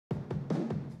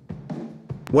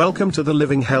Welcome to the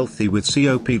Living Healthy with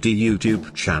COPD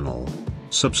YouTube channel.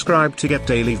 Subscribe to get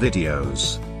daily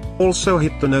videos. Also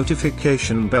hit the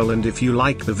notification bell, and if you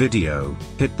like the video,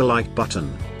 hit the like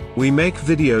button. We make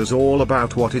videos all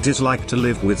about what it is like to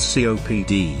live with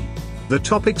COPD. The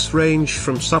topics range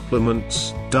from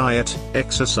supplements, diet,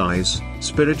 exercise,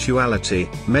 spirituality,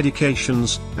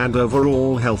 medications, and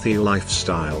overall healthy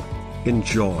lifestyle.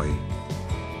 Enjoy.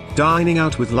 Dining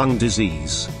out with lung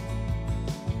disease.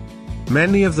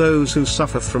 Many of those who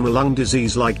suffer from a lung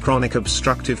disease like chronic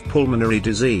obstructive pulmonary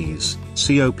disease,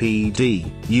 COPD,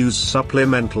 use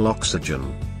supplemental oxygen.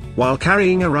 While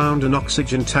carrying around an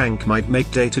oxygen tank might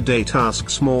make day-to-day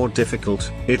tasks more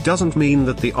difficult, it doesn't mean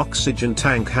that the oxygen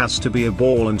tank has to be a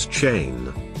ball and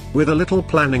chain. With a little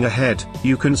planning ahead,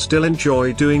 you can still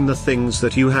enjoy doing the things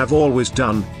that you have always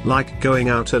done, like going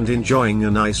out and enjoying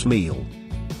a nice meal.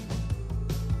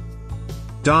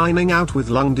 Dining out with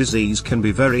lung disease can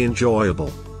be very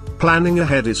enjoyable. Planning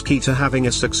ahead is key to having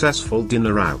a successful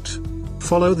dinner out.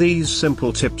 Follow these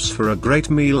simple tips for a great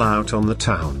meal out on the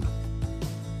town.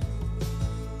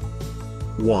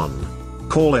 1.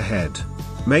 Call ahead.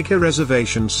 Make a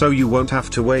reservation so you won't have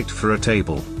to wait for a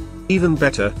table. Even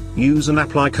better, use an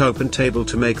app like OpenTable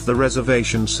to make the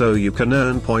reservation so you can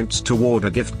earn points toward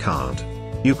a gift card.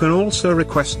 You can also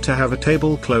request to have a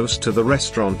table close to the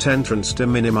restaurant entrance to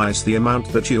minimize the amount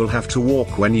that you'll have to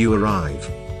walk when you arrive.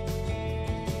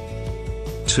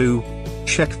 2.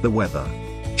 Check the weather.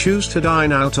 Choose to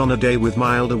dine out on a day with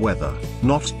milder weather,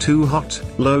 not too hot,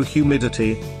 low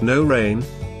humidity, no rain.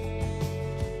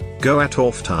 Go at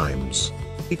off times.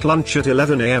 Eat lunch at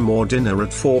 11 a.m. or dinner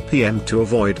at 4 p.m. to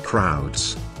avoid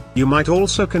crowds. You might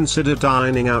also consider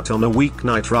dining out on a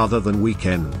weeknight rather than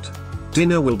weekend.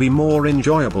 Dinner will be more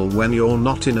enjoyable when you're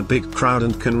not in a big crowd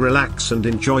and can relax and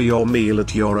enjoy your meal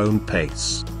at your own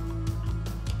pace.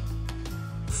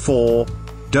 4.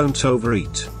 Don't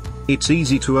overeat. It's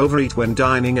easy to overeat when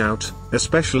dining out,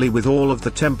 especially with all of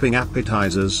the tempting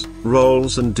appetizers,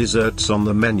 rolls and desserts on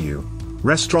the menu.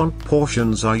 Restaurant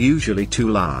portions are usually too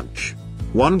large.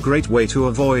 One great way to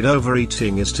avoid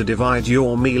overeating is to divide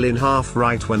your meal in half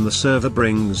right when the server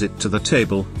brings it to the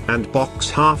table, and box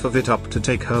half of it up to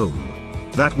take home.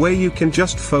 That way you can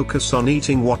just focus on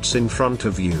eating what's in front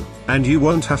of you, and you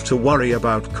won't have to worry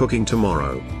about cooking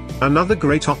tomorrow. Another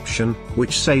great option,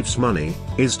 which saves money,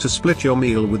 is to split your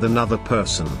meal with another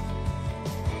person.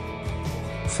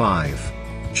 5.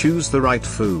 Choose the right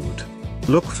food.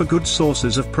 Look for good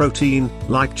sources of protein,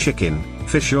 like chicken,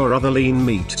 fish or other lean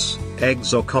meats,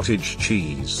 eggs or cottage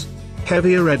cheese.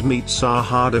 Heavier red meats are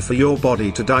harder for your body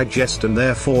to digest and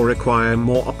therefore require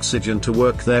more oxygen to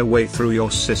work their way through your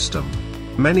system.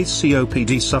 Many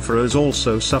COPD sufferers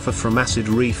also suffer from acid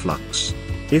reflux.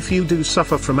 If you do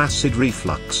suffer from acid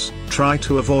reflux, try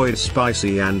to avoid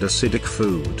spicy and acidic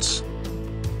foods.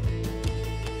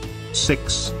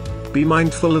 6. Be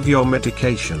mindful of your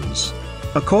medications.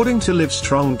 According to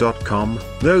Livestrong.com,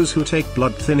 those who take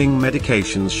blood-thinning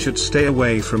medications should stay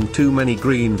away from too many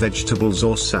green vegetables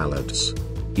or salads.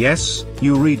 Yes,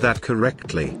 you read that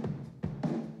correctly.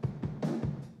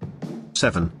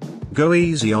 7. Go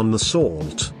easy on the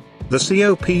salt. The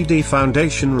COPD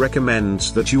Foundation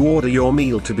recommends that you order your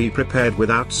meal to be prepared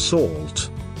without salt.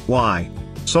 Why?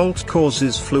 Salt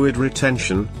causes fluid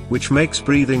retention, which makes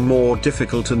breathing more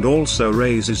difficult and also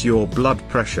raises your blood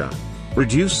pressure.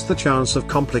 Reduce the chance of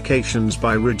complications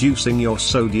by reducing your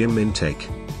sodium intake.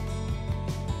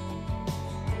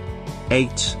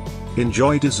 8.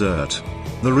 Enjoy dessert.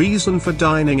 The reason for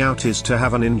dining out is to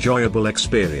have an enjoyable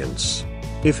experience.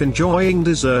 If enjoying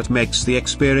dessert makes the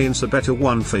experience a better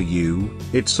one for you,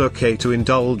 it's okay to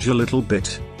indulge a little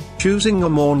bit. Choosing a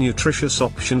more nutritious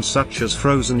option such as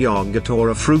frozen yogurt or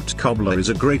a fruit cobbler is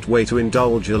a great way to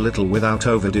indulge a little without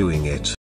overdoing it.